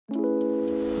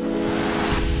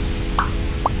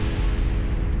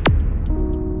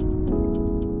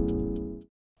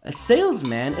A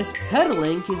salesman is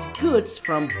peddling his goods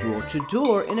from door to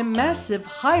door in a massive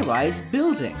high-rise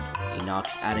building. He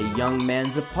knocks at a young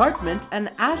man's apartment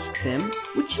and asks him,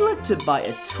 "Would you like to buy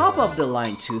a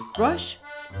top-of-the-line toothbrush?"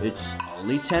 "It's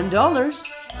only $10.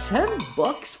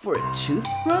 $10 for a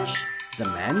toothbrush?" The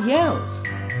man yells.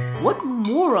 "What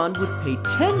moron would pay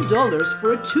 $10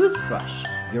 for a toothbrush?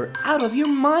 You're out of your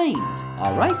mind."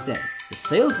 "Alright then," the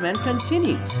salesman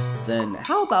continues. "Then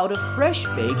how about a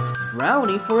fresh-baked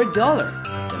brownie for $1?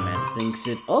 The man thinks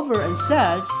it over and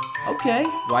says, "Okay,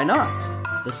 why not?"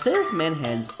 The salesman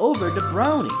hands over the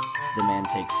brownie. The man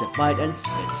takes a bite and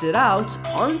spits it out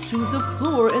onto the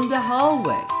floor in the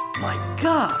hallway. "My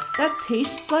God, that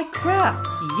tastes like crap,"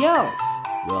 he yells.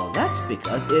 "Well, that's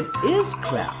because it is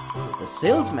crap," the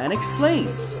salesman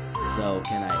explains. "So,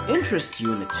 can I interest you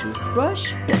in a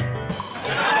toothbrush?"